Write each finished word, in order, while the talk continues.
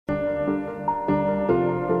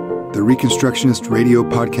the Reconstructionist Radio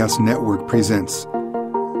Podcast Network presents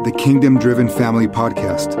the Kingdom Driven Family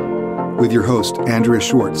Podcast with your host, Andrea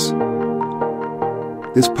Schwartz.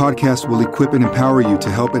 This podcast will equip and empower you to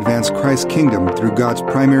help advance Christ's kingdom through God's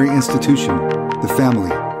primary institution, the family,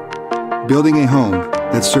 building a home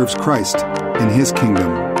that serves Christ and His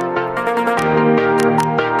kingdom.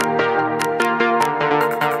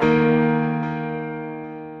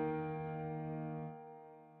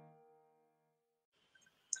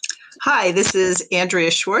 Hi, this is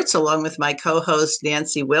Andrea Schwartz, along with my co-host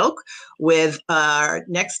Nancy Wilk, with our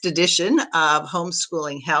next edition of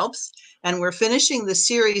Homeschooling Helps. And we're finishing the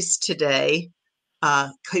series today,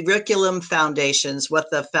 Curriculum Foundations,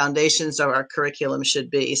 what the foundations of our curriculum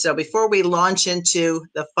should be. So before we launch into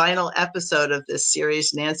the final episode of this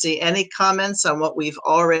series, Nancy, any comments on what we've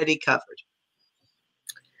already covered?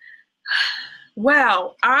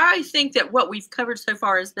 Wow, I think that what we've covered so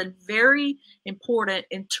far has been very important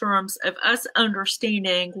in terms of us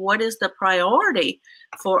understanding what is the priority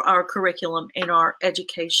for our curriculum and our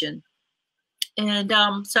education. And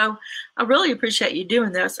so I really appreciate you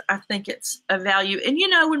doing this. I think it's a value. And, you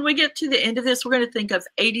know, when we get to the end of this, we're going to think of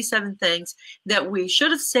 87 things that we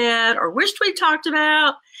should have said or wished we talked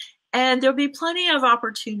about. And there'll be plenty of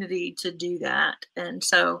opportunity to do that. And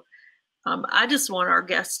so I just want our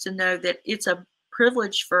guests to know that it's a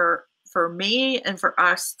privilege for me and for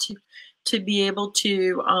us to be able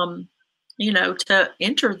to, to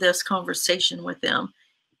enter this conversation with them.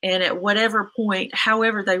 And at whatever point,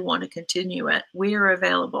 however they want to continue it, we are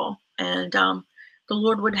available. And the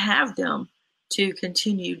Lord would have them to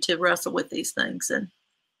continue to wrestle with these things and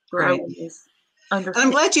grow. Right.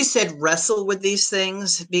 I'm glad you said wrestle with these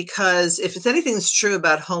things, because if it's anything that's true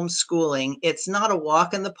about homeschooling, it's not a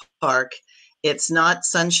walk in the park. It's not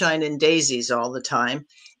sunshine and daisies all the time.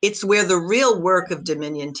 It's where the real work of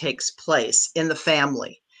dominion takes place in the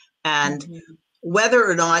family. And whether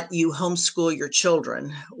or not you homeschool your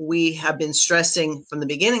children, we have been stressing from the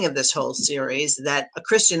beginning of this whole series that a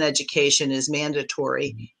Christian education is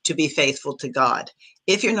mandatory to be faithful to God.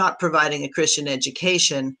 If you're not providing a Christian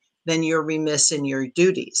education, then you're remiss in your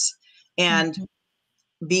duties. And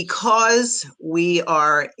because we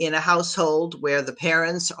are in a household where the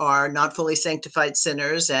parents are not fully sanctified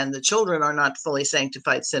sinners and the children are not fully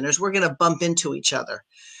sanctified sinners, we're going to bump into each other.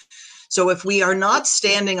 So if we are not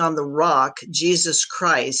standing on the rock, Jesus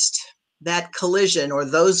Christ, that collision or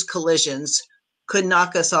those collisions could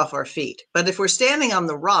knock us off our feet. But if we're standing on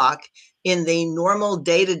the rock in the normal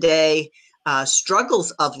day-to-day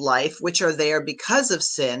struggles of life, which are there because of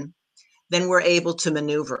sin, then we're able to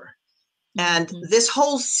maneuver. And this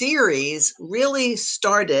whole series really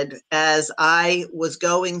started as I was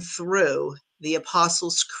going through the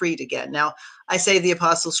Apostles' Creed again. Now, I say the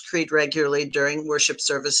Apostles' Creed regularly during worship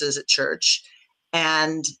services at church,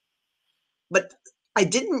 but I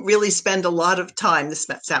didn't really spend a lot of time, this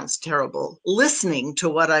sounds terrible, listening to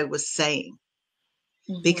what I was saying.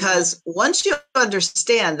 Because once you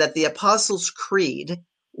understand that the Apostles' Creed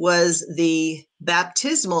was the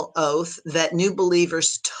baptismal oath that new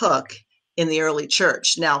believers took in the early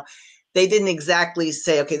church. Now, they didn't exactly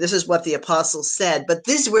say, okay, this is what the apostles said, but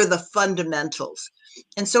these were the fundamentals.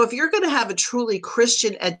 And so if you're going to have a truly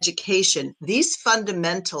Christian education, these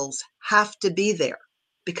fundamentals have to be there,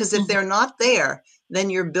 because if they're not there, then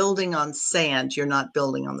you're building on sand. You're not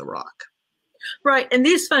building on the rock. Right. And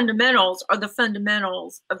these fundamentals are the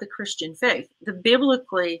fundamentals of the Christian faith, the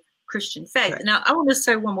biblically Christian faith. Right. Now, I want to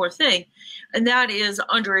say one more thing, and that is,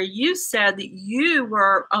 Andrea, you said that you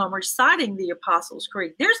were reciting the Apostles'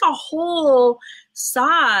 Creed. There's a whole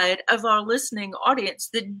side of our listening audience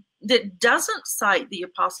that doesn't cite the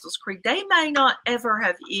Apostles' Creed. They may not ever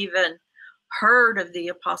have even heard of the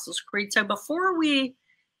Apostles' Creed. So before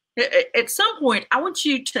at some point, I want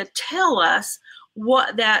you to tell us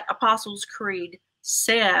what that Apostles' Creed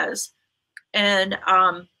says, and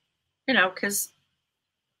because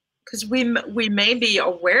we may be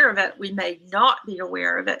aware of it, we may not be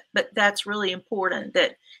aware of it, but that's really important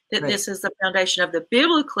that right. This is the foundation of the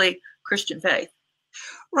biblically Christian faith.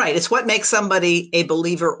 Right. It's what makes somebody a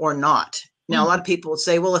believer or not. Now, a lot of people will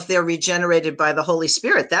say, well, if they're regenerated by the Holy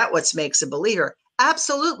Spirit, that's what makes a believer.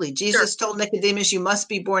 Absolutely. Jesus told Nicodemus, you must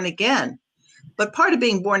be born again. But part of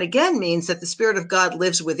being born again means that the Spirit of God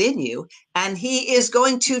lives within you, and He is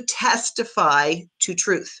going to testify to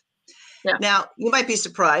truth. Yeah. Now, you might be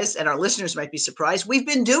surprised, and our listeners might be surprised, we've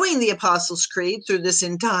been doing the Apostles' Creed through this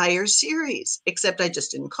entire series, except I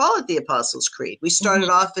just didn't call it the Apostles' Creed. We started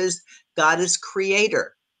off as God is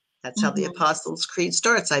creator. That's how the Apostles' Creed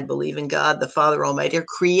starts. I believe in God, the Father Almighty,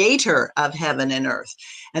 creator of heaven and earth.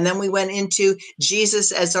 And then we went into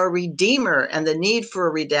Jesus as our Redeemer and the need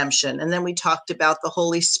for redemption. And then we talked about the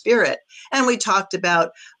Holy Spirit. And we talked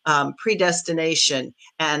about predestination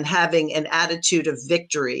and having an attitude of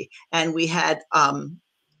victory. And we had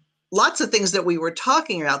lots of things that we were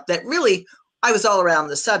talking about that really, I was all around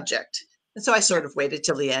the subject. And so I sort of waited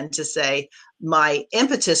till the end to say my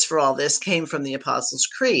impetus for all this came from the Apostles'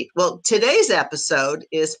 Creed. Well, today's episode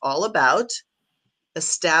is all about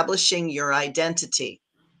establishing your identity.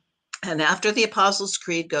 And after the Apostles'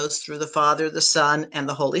 Creed goes through the Father, the Son, and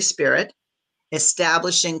the Holy Spirit,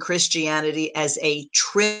 establishing Christianity as a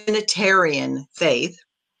Trinitarian faith.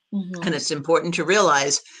 And it's important to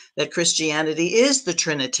realize that Christianity is the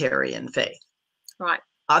Trinitarian faith. Right.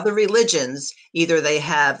 Other religions, either they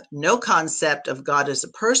have no concept of God as a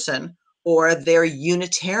person, or they're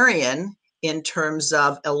Unitarian in terms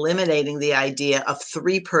of eliminating the idea of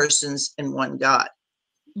three persons and one God.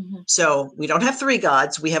 So we don't have three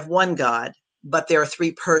gods, we have one God, but there are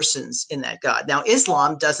three persons in that God. Now,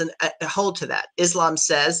 Islam doesn't hold to that. Islam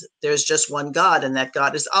says there's just one God, and that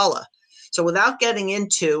God is Allah. So without getting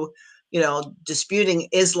into, disputing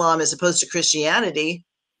Islam as opposed to Christianity,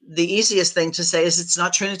 the easiest thing to say is it's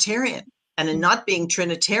not Trinitarian. And in not being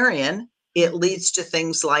Trinitarian, it leads to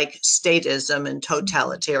things like statism and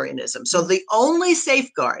totalitarianism. So the only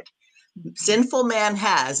safeguard sinful man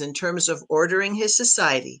has in terms of ordering his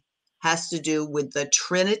society has to do with the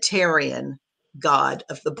Trinitarian God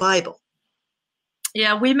of the Bible.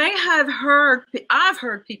 Yeah, I've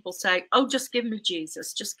heard people say, oh, just give me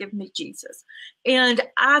Jesus, just give me Jesus. And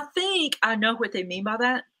I think I know what they mean by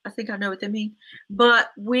that. I think I know what they mean,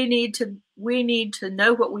 but we need to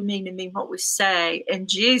know what we mean and mean what we say. And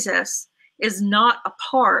Jesus is not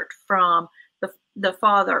apart from the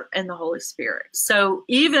Father and the Holy Spirit. So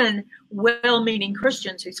even well-meaning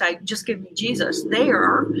Christians who say, just give me Jesus, they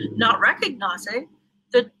are not recognizing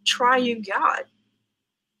the triune God.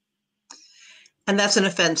 And that's an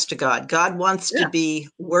offense to God. God wants to be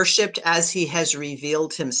worshiped as he has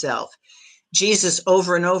revealed himself. Jesus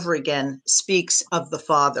over and over again speaks of the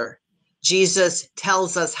Father. Jesus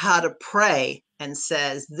tells us how to pray and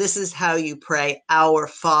says, this is how you pray, our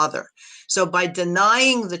Father. So by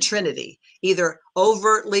denying the Trinity, either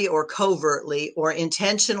overtly or covertly, or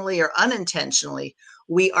intentionally or unintentionally,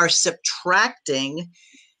 we are subtracting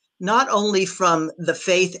not only from the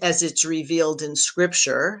faith as it's revealed in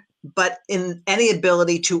Scripture, but in any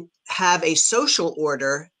ability to have a social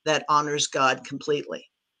order that honors God completely.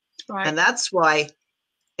 Right. And that's why,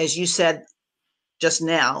 as you said just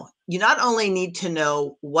now, you not only need to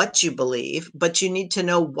know what you believe, but you need to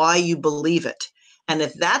know why you believe it. And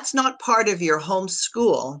if that's not part of your home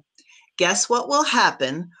school, guess what will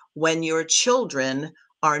happen when your children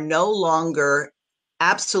are no longer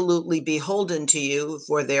absolutely beholden to you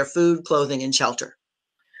for their food, clothing, and shelter?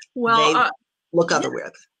 Well, they look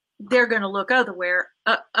otherwhere. They're going to look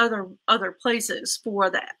other places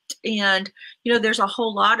for that. And, there's a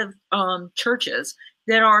whole lot of churches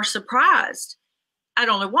that are surprised. I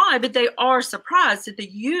don't know why, but they are surprised that the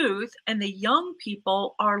youth and the young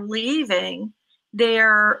people are leaving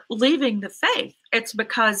the faith. It's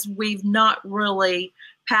because we've not really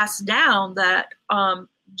passed down that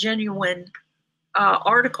genuine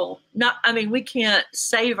article. We can't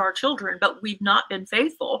save our children, but we've not been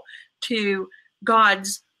faithful to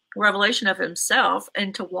God's revelation of himself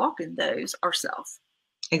and to walk in those ourselves.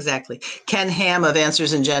 Exactly. Ken Ham of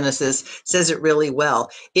Answers in Genesis says it really well.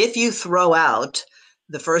 If you throw out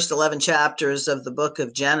the first 11 chapters of the book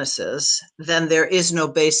of Genesis, then there is no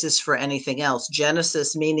basis for anything else.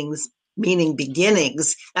 Genesis meaning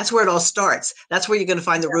beginnings. That's where it all starts. That's where you're going to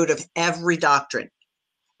find the root of every doctrine.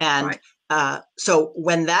 And so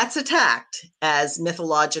when that's attacked as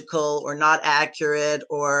mythological or not accurate,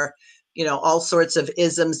 or all sorts of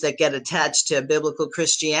isms that get attached to biblical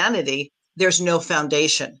Christianity, there's no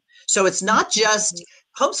foundation. So it's not just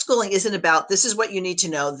homeschooling isn't about this is what you need to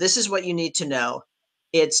know. This is what you need to know.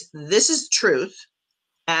 It's this is truth.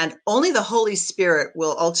 And only the Holy Spirit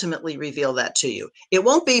will ultimately reveal that to you. It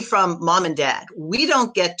won't be from mom and dad. We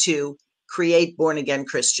don't get to create born again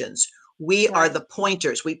Christians. We are the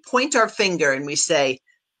pointers. We point our finger and we say,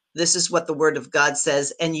 this is what the word of God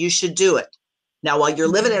says, and you should do it. Now, while you're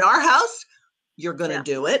living in our house, you're going to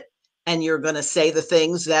do it, and you're going to say the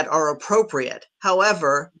things that are appropriate.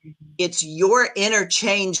 However, it's your inner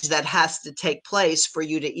change that has to take place for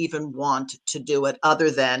you to even want to do it, other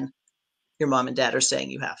than your mom and dad are saying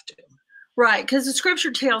you have to. Right, because the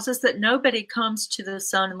scripture tells us that nobody comes to the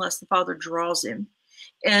Son unless the Father draws him.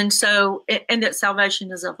 And so, and that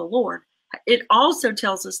salvation is of the Lord. it also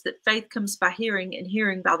tells us that faith comes by hearing, and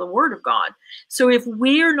hearing by the word of God. So if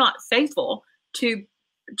we're not faithful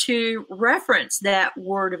to reference that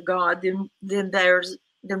word of God, then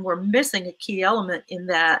we're missing a key element in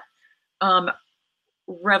that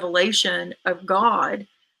revelation of God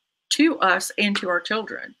to us and to our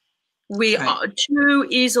children. We too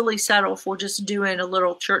easily settle for just doing a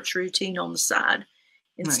little church routine on the side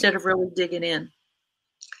instead of really digging in.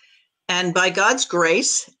 And by God's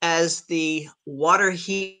grace, as the water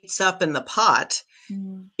heats up in the pot,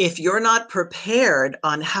 if you're not prepared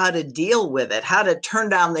on how to deal with it, how to turn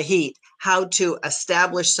down the heat, how to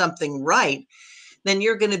establish something right, then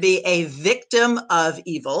you're going to be a victim of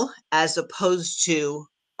evil as opposed to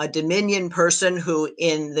a dominion person who,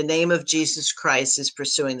 in the name of Jesus Christ, is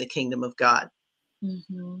pursuing the kingdom of God.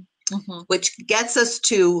 Which gets us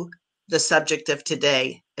to the subject of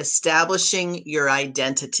today, establishing your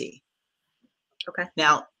identity. Okay.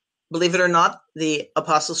 Now, believe it or not, the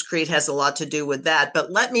Apostles' Creed has a lot to do with that.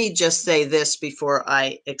 But let me just say this before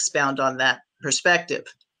I expound on that perspective.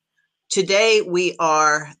 Today, we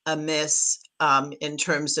are amiss in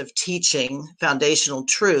terms of teaching foundational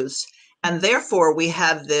truths. And therefore, we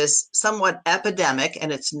have this somewhat epidemic,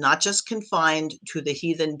 and it's not just confined to the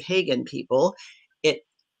heathen pagan people. It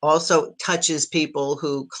also touches people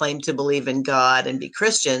who claim to believe in God and be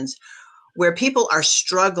Christians, where people are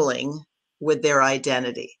struggling with their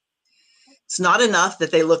identity. It's not enough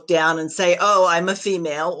that they look down and say, oh, I'm a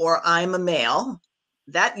female or I'm a male.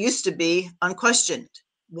 That used to be unquestioned.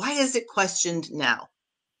 Why is it questioned now?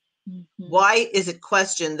 Why is it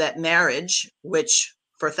questioned that marriage, which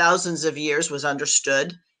for thousands of years was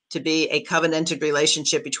understood to be a covenanted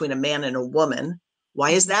relationship between a man and a woman,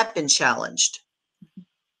 why has that been challenged?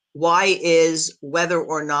 Why is whether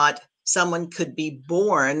or not someone could be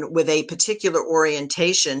born with a particular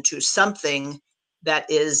orientation to something that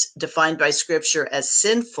is defined by Scripture as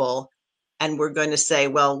sinful, and we're going to say,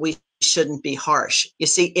 well, we shouldn't be harsh? You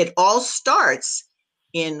see, it all starts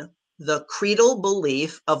in the creedal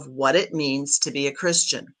belief of what it means to be a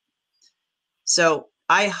Christian. So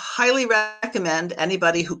I highly recommend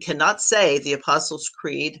anybody who cannot say the Apostles'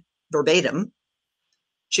 Creed verbatim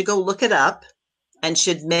should go look it up and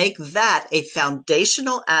should make that a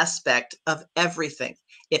foundational aspect of everything.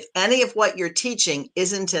 If any of what you're teaching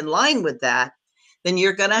isn't in line with that, then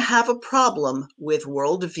you're going to have a problem with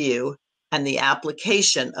worldview and the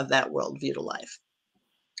application of that worldview to life.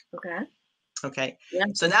 Okay. Yeah.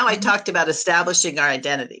 So now I talked about establishing our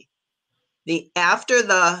identity. After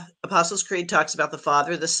the Apostles' Creed talks about the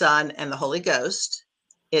Father, the Son, and the Holy Ghost,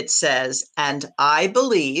 it says, and I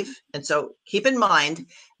believe, and so keep in mind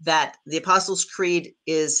that the Apostles' Creed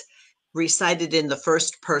is recited in the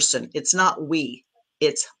first person. It's not we,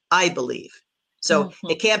 it's I believe. So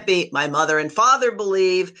it can't be my mother and father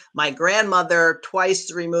believe, my grandmother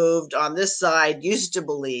twice removed on this side used to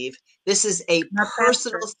believe. This is a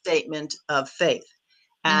personal statement of faith.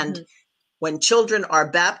 And when children are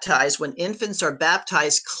baptized, when infants are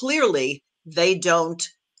baptized, clearly they don't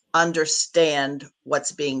understand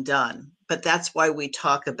what's being done. But that's why we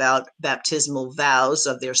talk about baptismal vows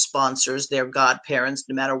of their sponsors, their godparents,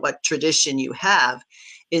 no matter what tradition you have,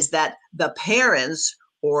 is that the parents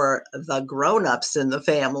or the grown-ups in the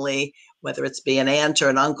family, whether it's be an aunt or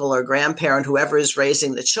an uncle or grandparent, whoever is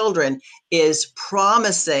raising the children, is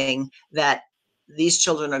promising that these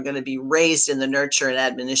children are going to be raised in the nurture and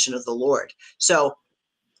admonition of the Lord. So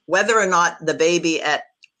whether or not the baby at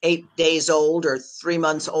 8 days old or 3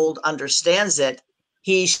 months old understands it,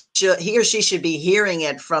 he or she should be hearing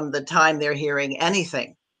it from the time they're hearing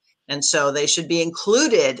anything. And so they should be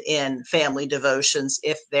included in family devotions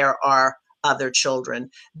if there are other children.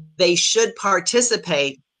 They should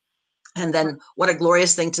participate. And then what a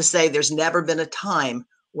glorious thing to say, there's never been a time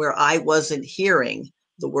where I wasn't hearing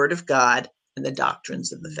the word of God and the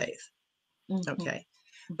doctrines of the faith. Okay.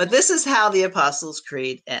 But this is how the Apostles'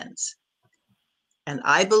 Creed ends. And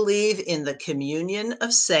I believe in the communion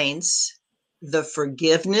of saints, the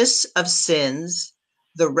forgiveness of sins,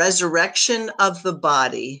 the resurrection of the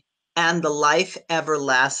body, and the life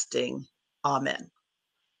everlasting. Amen.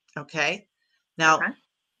 Okay. Now,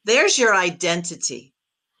 there's your identity.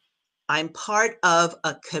 I'm part of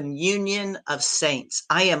a communion of saints.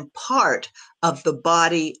 I am part of the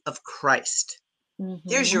body of Christ.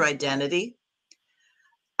 There's your identity.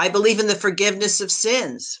 I believe in the forgiveness of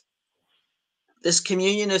sins. This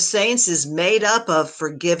communion of saints is made up of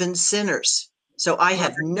forgiven sinners. So I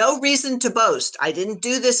have no reason to boast. I didn't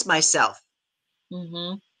do this myself.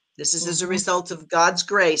 This is as a result of God's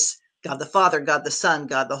grace, God the Father, God the Son,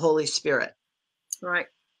 God the Holy Spirit. Right.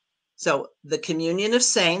 So the communion of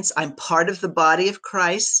saints, I'm part of the body of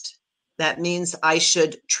Christ. That means I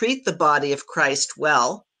should treat the body of Christ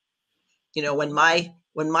well. You know, when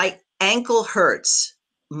my ankle hurts,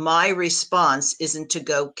 my response isn't to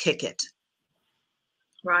go kick it.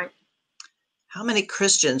 Right. How many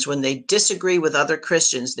Christians, when they disagree with other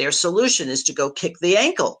Christians, their solution is to go kick the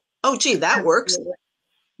ankle? Oh, gee, that works.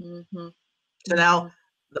 Mm-hmm. So now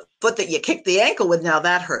the foot that you kick the ankle with, now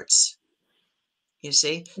that hurts. You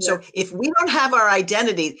see? Yeah. So if we don't have our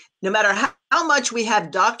identity, no matter how much we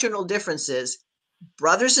have doctrinal differences,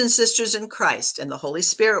 brothers and sisters in Christ and the Holy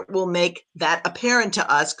Spirit will make that apparent to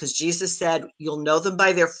us, because Jesus said, you'll know them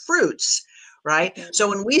by their fruits, right? Mm-hmm. So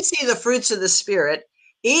when we see the fruits of the Spirit,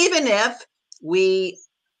 even if we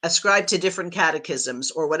ascribe to different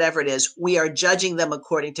catechisms or whatever it is, we are judging them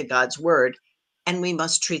according to God's word, and we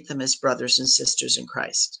must treat them as brothers and sisters in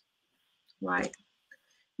Christ. Right.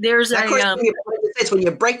 There's of course, when you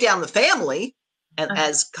break down the family, and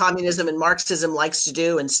as communism and Marxism likes to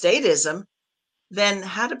do, and statism, then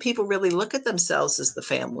how do people really look at themselves as the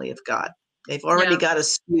family of God? They've already got a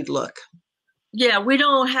skewed look. Yeah, we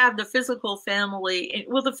don't have the physical family.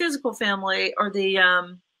 Well, the physical family, or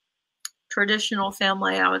the traditional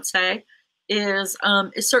family, I would say, is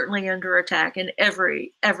certainly under attack in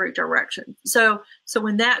every direction. So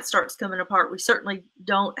when that starts coming apart, we certainly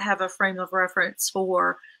don't have a frame of reference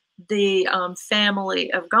for the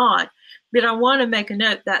family of God. But I want to make a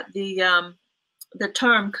note that the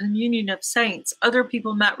term communion of saints, other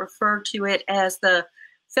people might refer to it as the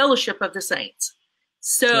fellowship of the saints.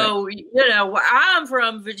 So, right. You know, I'm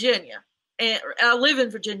from Virginia, and I live in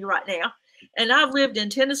Virginia right now. And I've lived in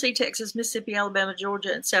Tennessee, Texas, Mississippi, Alabama,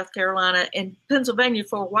 Georgia, and South Carolina, and Pennsylvania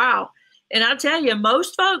for a while. And I tell you,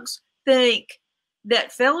 most folks think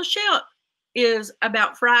that fellowship is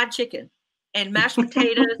about fried chicken and mashed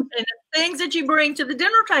potatoes and the things that you bring to the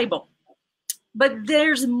dinner table. But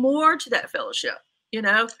there's more to that fellowship, you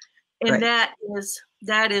know, and right. that is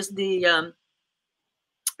the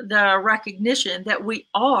recognition that we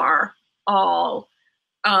are all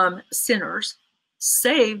sinners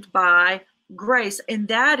saved by grace, and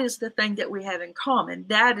that is the thing that we have in common.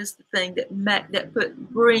 That is the thing that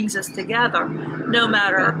brings us together, no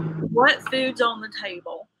matter what food's on the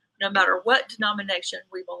table, no matter what denomination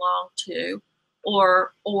we belong to,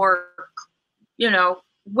 or you know,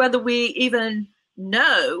 whether we even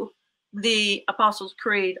know the Apostles'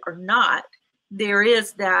 Creed or not. There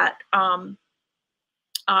is that the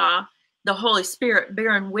Holy Spirit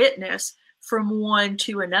bearing witness from one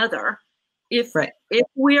to another. If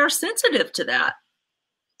we are sensitive to that.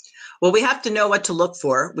 Well, we have to know what to look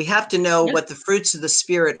for. We have to know what the fruits of the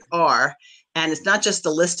Spirit are. And it's not just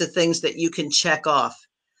a list of things that you can check off.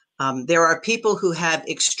 There are people who have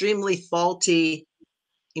extremely faulty,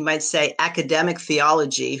 you might say, academic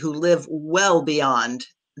theology, who live well beyond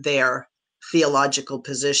their theological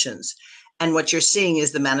positions. And what you're seeing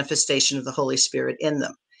is the manifestation of the Holy Spirit in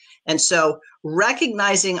them. And so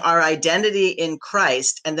recognizing our identity in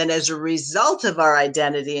Christ, and then as a result of our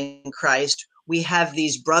identity in Christ, we have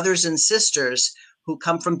these brothers and sisters who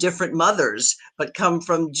come from different mothers, but come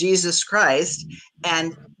from Jesus Christ.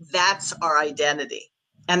 And that's our identity.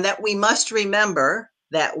 And that we must remember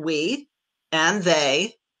that we and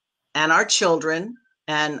they and our children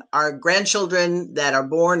and our grandchildren that are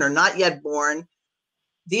born or not yet born,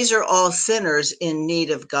 these are all sinners in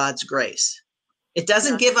need of God's grace. It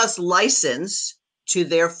doesn't give us license to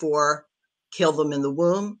therefore kill them in the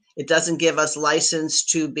womb. It doesn't give us license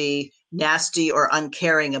to be nasty or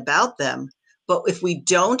uncaring about them. But if we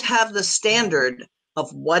don't have the standard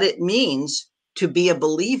of what it means to be a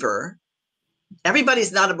believer,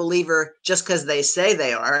 everybody's not a believer just because they say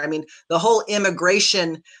they are. I mean, the whole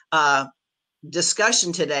immigration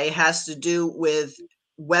discussion today has to do with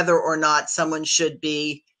whether or not someone should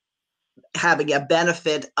be having a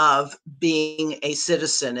benefit of being a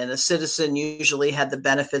citizen. And a citizen usually had the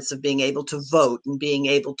benefits of being able to vote and being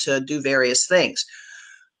able to do various things.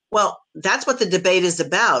 Well, that's what the debate is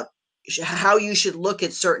about, how you should look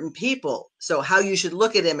at certain people. So how you should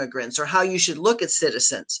look at immigrants or how you should look at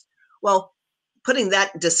citizens. Well, putting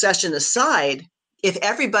that discussion aside, if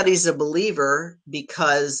everybody's a believer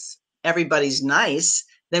because everybody's nice,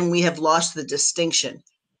 then we have lost the distinction.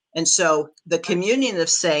 And so the communion of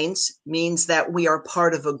saints means that we are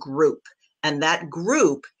part of a group, and that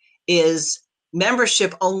group is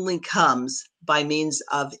membership only comes by means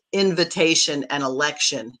of invitation and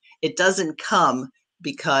election. It doesn't come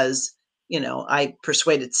because, you know, I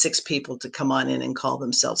persuaded 6 people to come on in and call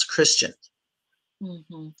themselves Christian.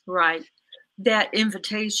 Mm-hmm. Right. That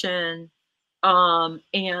invitation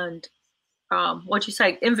and what you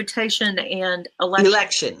say, invitation and election.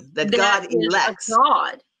 Election, that God elects.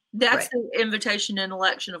 God. That's the invitation and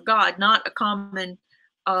election of God, not a common,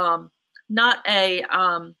 not a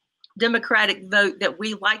democratic vote that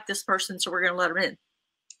we like this person, so we're going to let them in.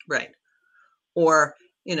 Right. Or,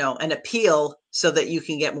 an appeal so that you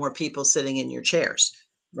can get more people sitting in your chairs.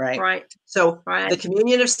 Right. Right. So the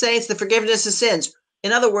communion of saints, the forgiveness of sins.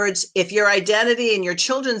 In other words, if your identity and your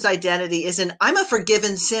children's identity is I'm a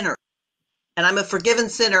forgiven sinner, and I'm a forgiven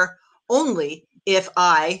sinner only if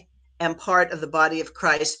I am part of the body of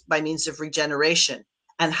Christ by means of regeneration.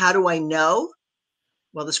 And how do I know?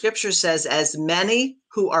 Well, the scripture says, as many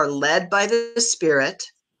who are led by the Spirit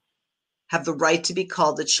have the right to be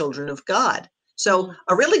called the children of God. So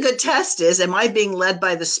a really good test is, am I being led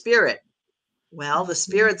by the Spirit? Well, the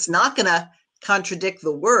Spirit's not going to contradict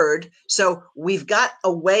the word. So we've got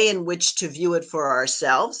a way in which to view it for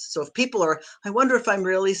ourselves. So if people are, I wonder if I'm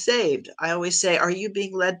really saved, I always say, are you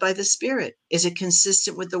being led by the Spirit? Is it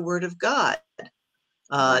consistent with the word of God?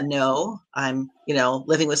 No, I'm,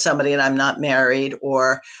 living with somebody and I'm not married,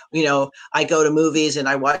 or, I go to movies and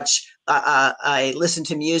I watch, I listen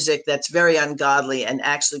to music that's very ungodly and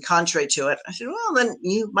actually contrary to it. I said, well, then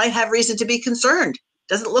you might have reason to be concerned.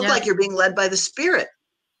 Doesn't look like you're being led by the Spirit.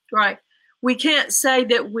 Right. We can't say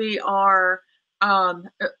that we are,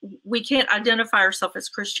 we can't identify ourselves as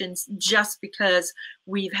Christians just because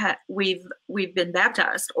we've been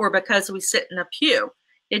baptized or because we sit in a pew.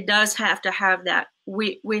 It does have to have that.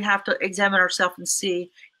 We have to examine ourselves and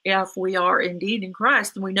see if we are indeed in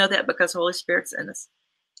Christ. And we know that because the Holy Spirit's in us.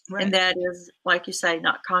 Right. And that is, like you say,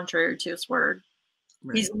 not contrary to his word.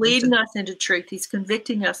 Right. He's leading us into truth. He's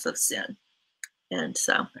convicting us of sin. And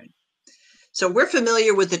so. Right. So we're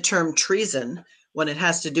familiar with the term treason when it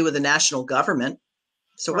has to do with the national government.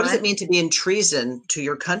 So what does it mean to be in treason to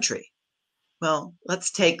your country? Well,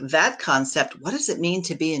 let's take that concept. What does it mean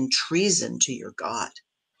to be in treason to your God?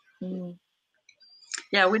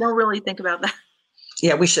 Yeah, we don't really think about that.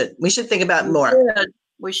 Yeah, we should. We should think about more.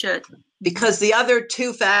 We should. Because the other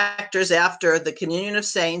two factors after the communion of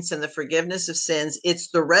saints and the forgiveness of sins, it's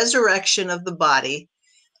the resurrection of the body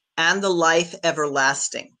and the life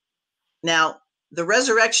everlasting. Now, the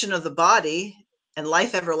resurrection of the body and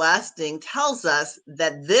life everlasting tells us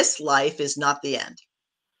that this life is not the end.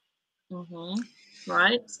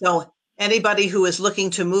 Right. So anybody who is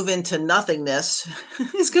looking to move into nothingness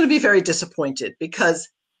is going to be very disappointed because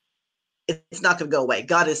it's not going to go away.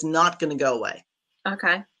 God is not going to go away.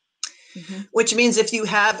 Okay. Which means if you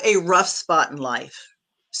have a rough spot in life,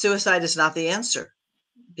 suicide is not the answer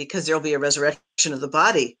because there'll be a resurrection of the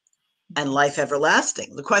body and life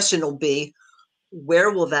everlasting. The question will be,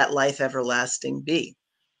 where will that life everlasting be?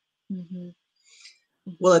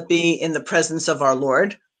 Will it be in the presence of our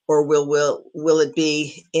Lord, or will it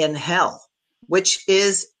be in hell, which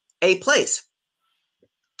is a place?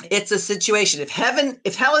 It's a situation. If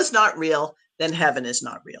hell is not real, then heaven is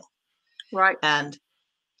not real. Right. And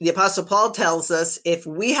the Apostle Paul tells us, if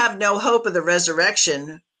we have no hope of the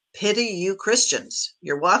resurrection, pity you Christians.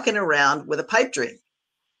 You're walking around with a pipe dream.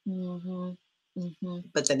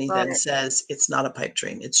 But then he then says, it's not a pipe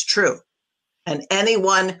dream. It's true. And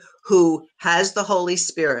anyone who has the Holy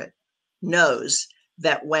Spirit knows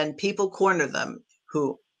that when people corner them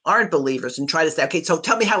who aren't believers and try to say, okay, so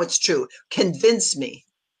tell me how it's true, convince me.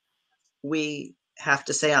 We have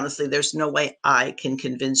to say, honestly, there's no way I can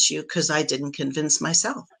convince you because I didn't convince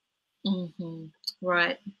myself.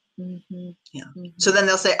 Right. Yeah. So then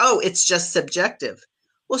they'll say, oh, it's just subjective.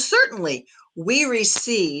 Well, certainly we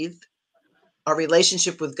receive our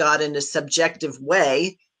relationship with God in a subjective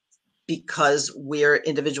way because we're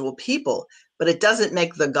individual people, but it doesn't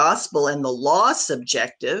make the gospel and the law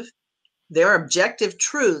subjective. There are objective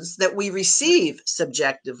truths that we receive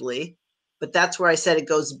subjectively, but that's where I said it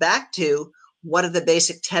goes back to what are the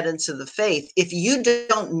basic tenets of the faith. If you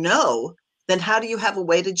don't know, then how do you have a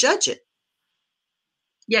way to judge it?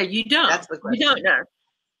 Yeah, you don't. That's the question. You don't know.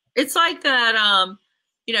 It's like that,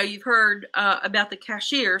 you've heard about the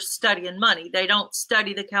cashiers studying money. They don't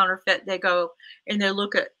study the counterfeit. They go and they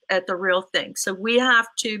look at the real thing. So we have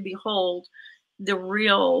to behold the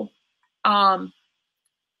real God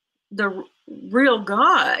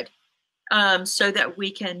so that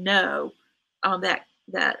we can know that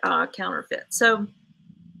counterfeit. So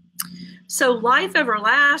life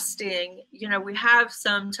everlasting, we have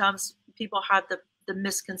sometimes people have the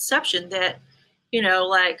misconception that,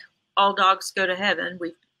 like all dogs go to heaven.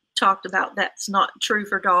 We've talked about that's not true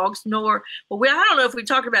for dogs, I don't know if we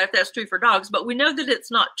talked about if that's true for dogs, but we know that it's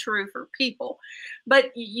not true for people.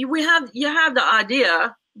 But you have the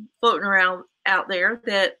idea floating around out there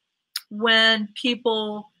that when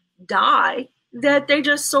people die, that they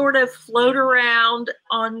just sort of float around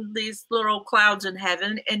on these little clouds in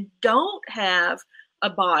heaven and don't have a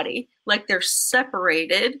body, like they're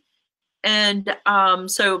separated. And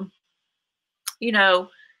so, you know,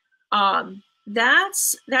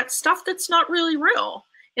 that's stuff that's not really real.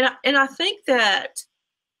 And I think that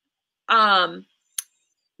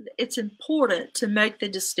it's important to make the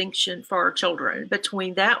distinction for our children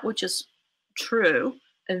between that which is true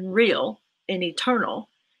and real and eternal,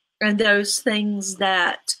 and those things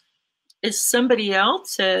that is somebody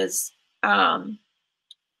else's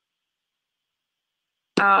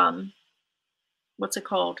what's it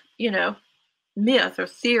called? Myth or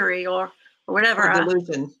theory or whatever. Or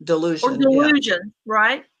delusion. Yeah.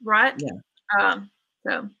 Right.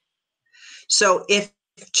 Yeah. So if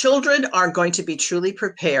children are going to be truly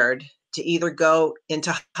prepared to either go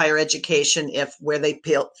into higher education, if where they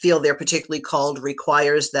feel they're particularly called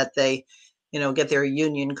requires that they, get their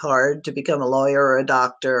union card to become a lawyer or a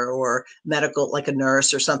doctor or medical, like a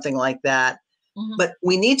nurse or something like that. Mm-hmm. But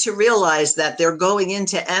we need to realize that they're going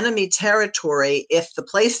into enemy territory if the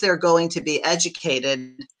place they're going to be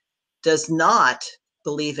educated does not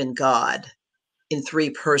believe in God in three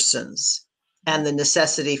persons and the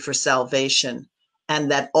necessity for salvation,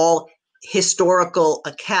 and that all historical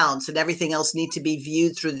accounts and everything else need to be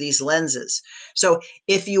viewed through these lenses. So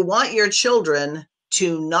if you want your children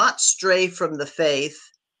to not stray from the faith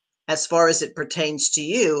as far as it pertains to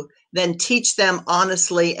you, then teach them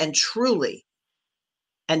honestly and truly.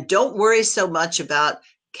 And don't worry so much about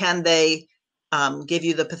can they give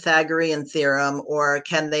you the Pythagorean theorem, or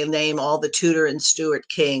can they name all the Tudor and Stuart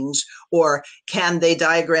kings, or can they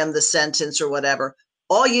diagram the sentence or whatever.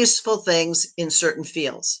 All useful things in certain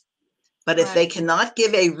fields. But if they cannot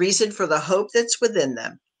give a reason for the hope that's within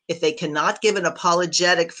them, if they cannot give an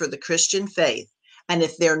apologetic for the Christian faith, and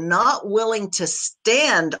if they're not willing to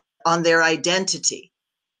stand on their identity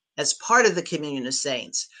as part of the communion of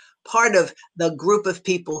saints, part of the group of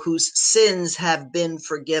people whose sins have been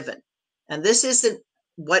forgiven, and this isn't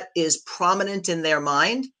what is prominent in their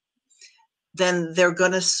mind, then they're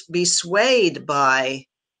going to be swayed by,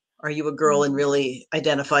 are you a girl and really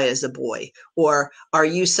identify as a boy? Or are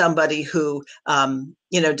you somebody who,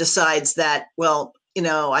 decides that, well,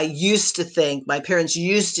 I used to think, my parents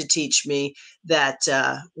used to teach me that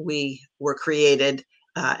we were created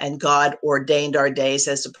and God ordained our days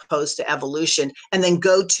as opposed to evolution, and then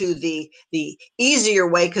go to the easier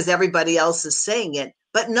way because everybody else is saying it.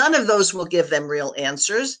 But none of those will give them real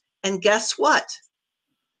answers. And guess what?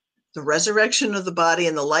 The resurrection of the body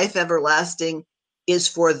and the life everlasting is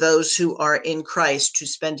for those who are in Christ to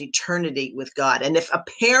spend eternity with God. And if a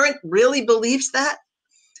parent really believes that,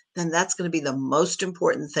 then that's going to be the most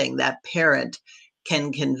important thing that parent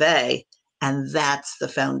can convey. And that's the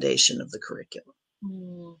foundation of the curriculum.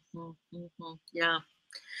 Mm-hmm. Yeah.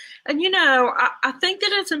 And, I think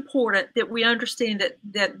that it's important that we understand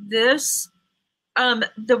that this,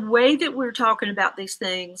 the way that we're talking about these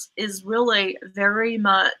things is really very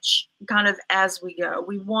much kind of as we go.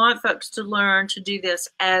 We want folks to learn to do this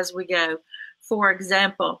as we go. For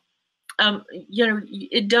example,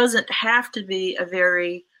 it doesn't have to be a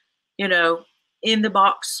very, in the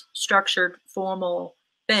box structured formal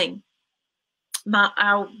thing.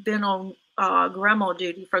 I've been on grandma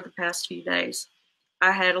duty for the past few days.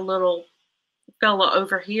 I had a little fella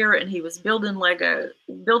over here, and he was building with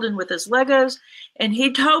his Legos, and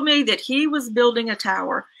he told me that he was building a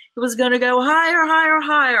tower. It was going to go higher, higher,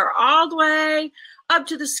 higher, all the way up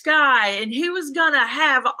to the sky, and he was going to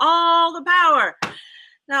have all the power.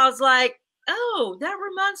 And I was like, oh, that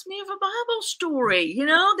reminds me of a Bible story.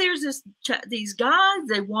 There's these guys,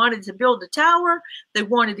 they wanted to build a tower. They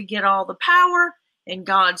wanted to get all the power, and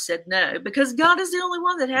God said no, because God is the only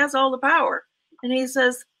one that has all the power. And he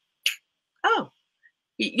says, oh,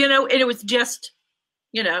 and it was just,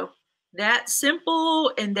 that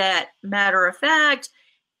simple and that matter of fact.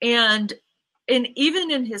 And even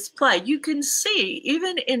in his play, you can see,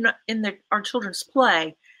 even in our children's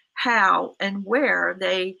play, how and where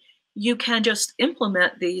you can just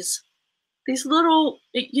implement these little,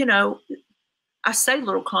 I say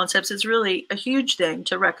little concepts. It's really a huge thing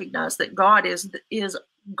to recognize that God is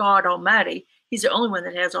God Almighty. He's the only one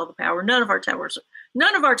that has all the power. None of our towers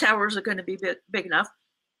are going to be big enough.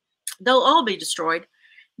 They'll all be destroyed.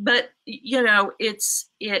 But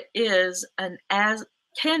it is an as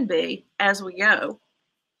can be as we go,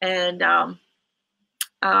 and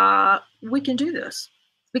we can do this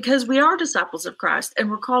because we are disciples of Christ, and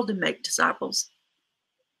we're called to make disciples.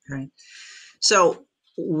 Right. So,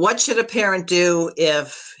 what should a parent do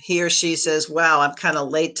if he or she says, "Wow, I'm kind of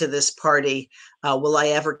late to this party. Will I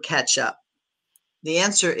ever catch up?" The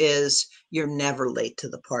answer is you're never late to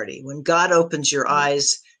the party. When God opens your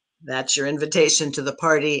eyes, that's your invitation to the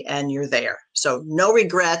party and you're there. So no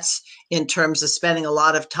regrets in terms of spending a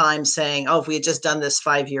lot of time saying, oh, if we had just done this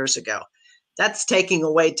 5 years ago. That's taking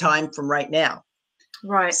away time from right now.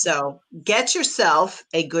 Right. So get yourself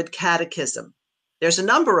a good catechism. There's a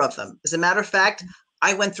number of them. As a matter of fact,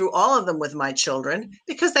 I went through all of them with my children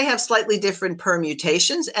because they have slightly different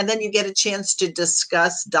permutations, and then you get a chance to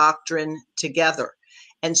discuss doctrine together.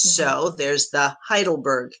 And so there's the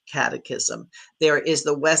Heidelberg Catechism. There is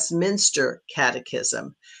the Westminster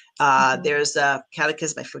Catechism. There's a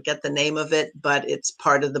catechism, I forget the name of it, but it's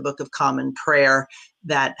part of the Book of Common Prayer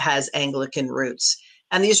that has Anglican roots.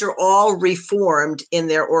 And these are all reformed in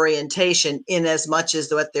their orientation, in as much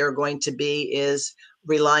as what they're going to be is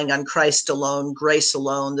relying on Christ alone, grace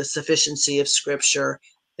alone, the sufficiency of Scripture,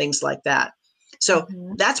 things like that. So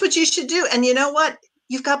that's what you should do. And you know what?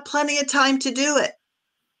 You've got plenty of time to do it.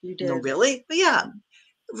 You do. No, really? But yeah.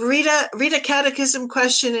 Read a catechism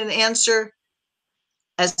question and answer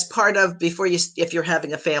as part of if you're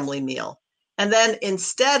having a family meal. And then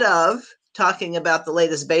instead of talking about the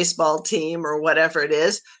latest baseball team or whatever it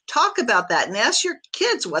is, talk about that and ask your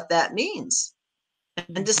kids what that means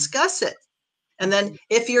and discuss it. And then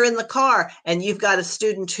if you're in the car and you've got a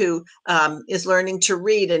student who is learning to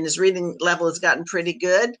read and his reading level has gotten pretty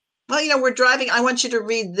good, well, we're driving. I want you to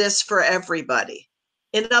read this for everybody.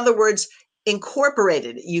 In other words, incorporate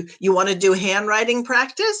it. You want to do handwriting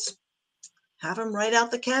practice? Have them write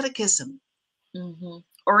out the catechism.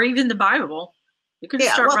 Or even the Bible. You can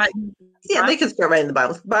start writing. Yeah, they can start writing the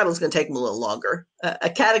Bible. The Bible's going to take them a little longer.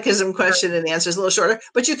 A catechism question and answer is a little shorter,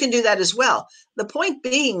 but you can do that as well. The point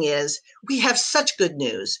being is we have such good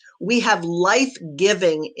news. We have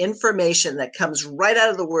life-giving information that comes right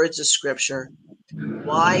out of the words of Scripture.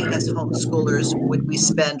 Why, as homeschoolers, would we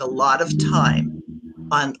spend a lot of time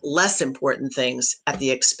on less important things at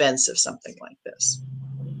the expense of something like this?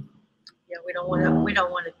 Yeah, we don't want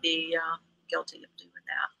to be guilty of doing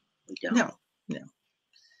that. We don't. No.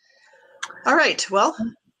 All right. Well,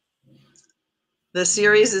 the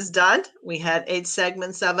series is done. We had 8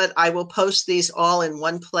 segments of it. I will post these all in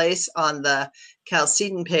one place on the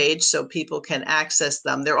Chalcedon page so people can access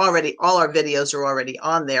them. All our videos are already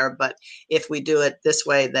on there, but if we do it this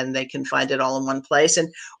way, then they can find it all in one place. And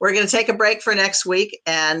we're going to take a break for next week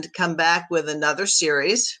and come back with another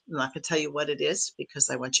series. I'm not going to tell you what it is because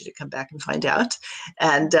I want you to come back and find out.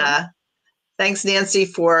 And thanks, Nancy,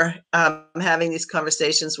 for having these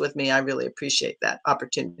conversations with me. I really appreciate that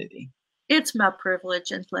opportunity. It's my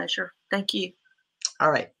privilege and pleasure. Thank you.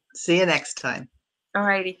 All right. See you next time. All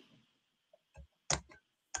righty.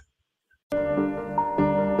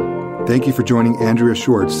 Thank you for joining Andrea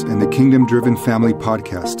Schwartz and the Kingdom Driven Family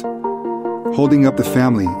Podcast, holding up the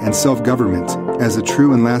family and self-government as a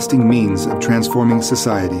true and lasting means of transforming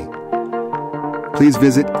society. Please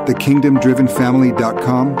visit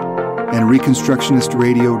thekingdomdrivenfamily.com and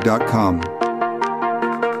reconstructionistradio.com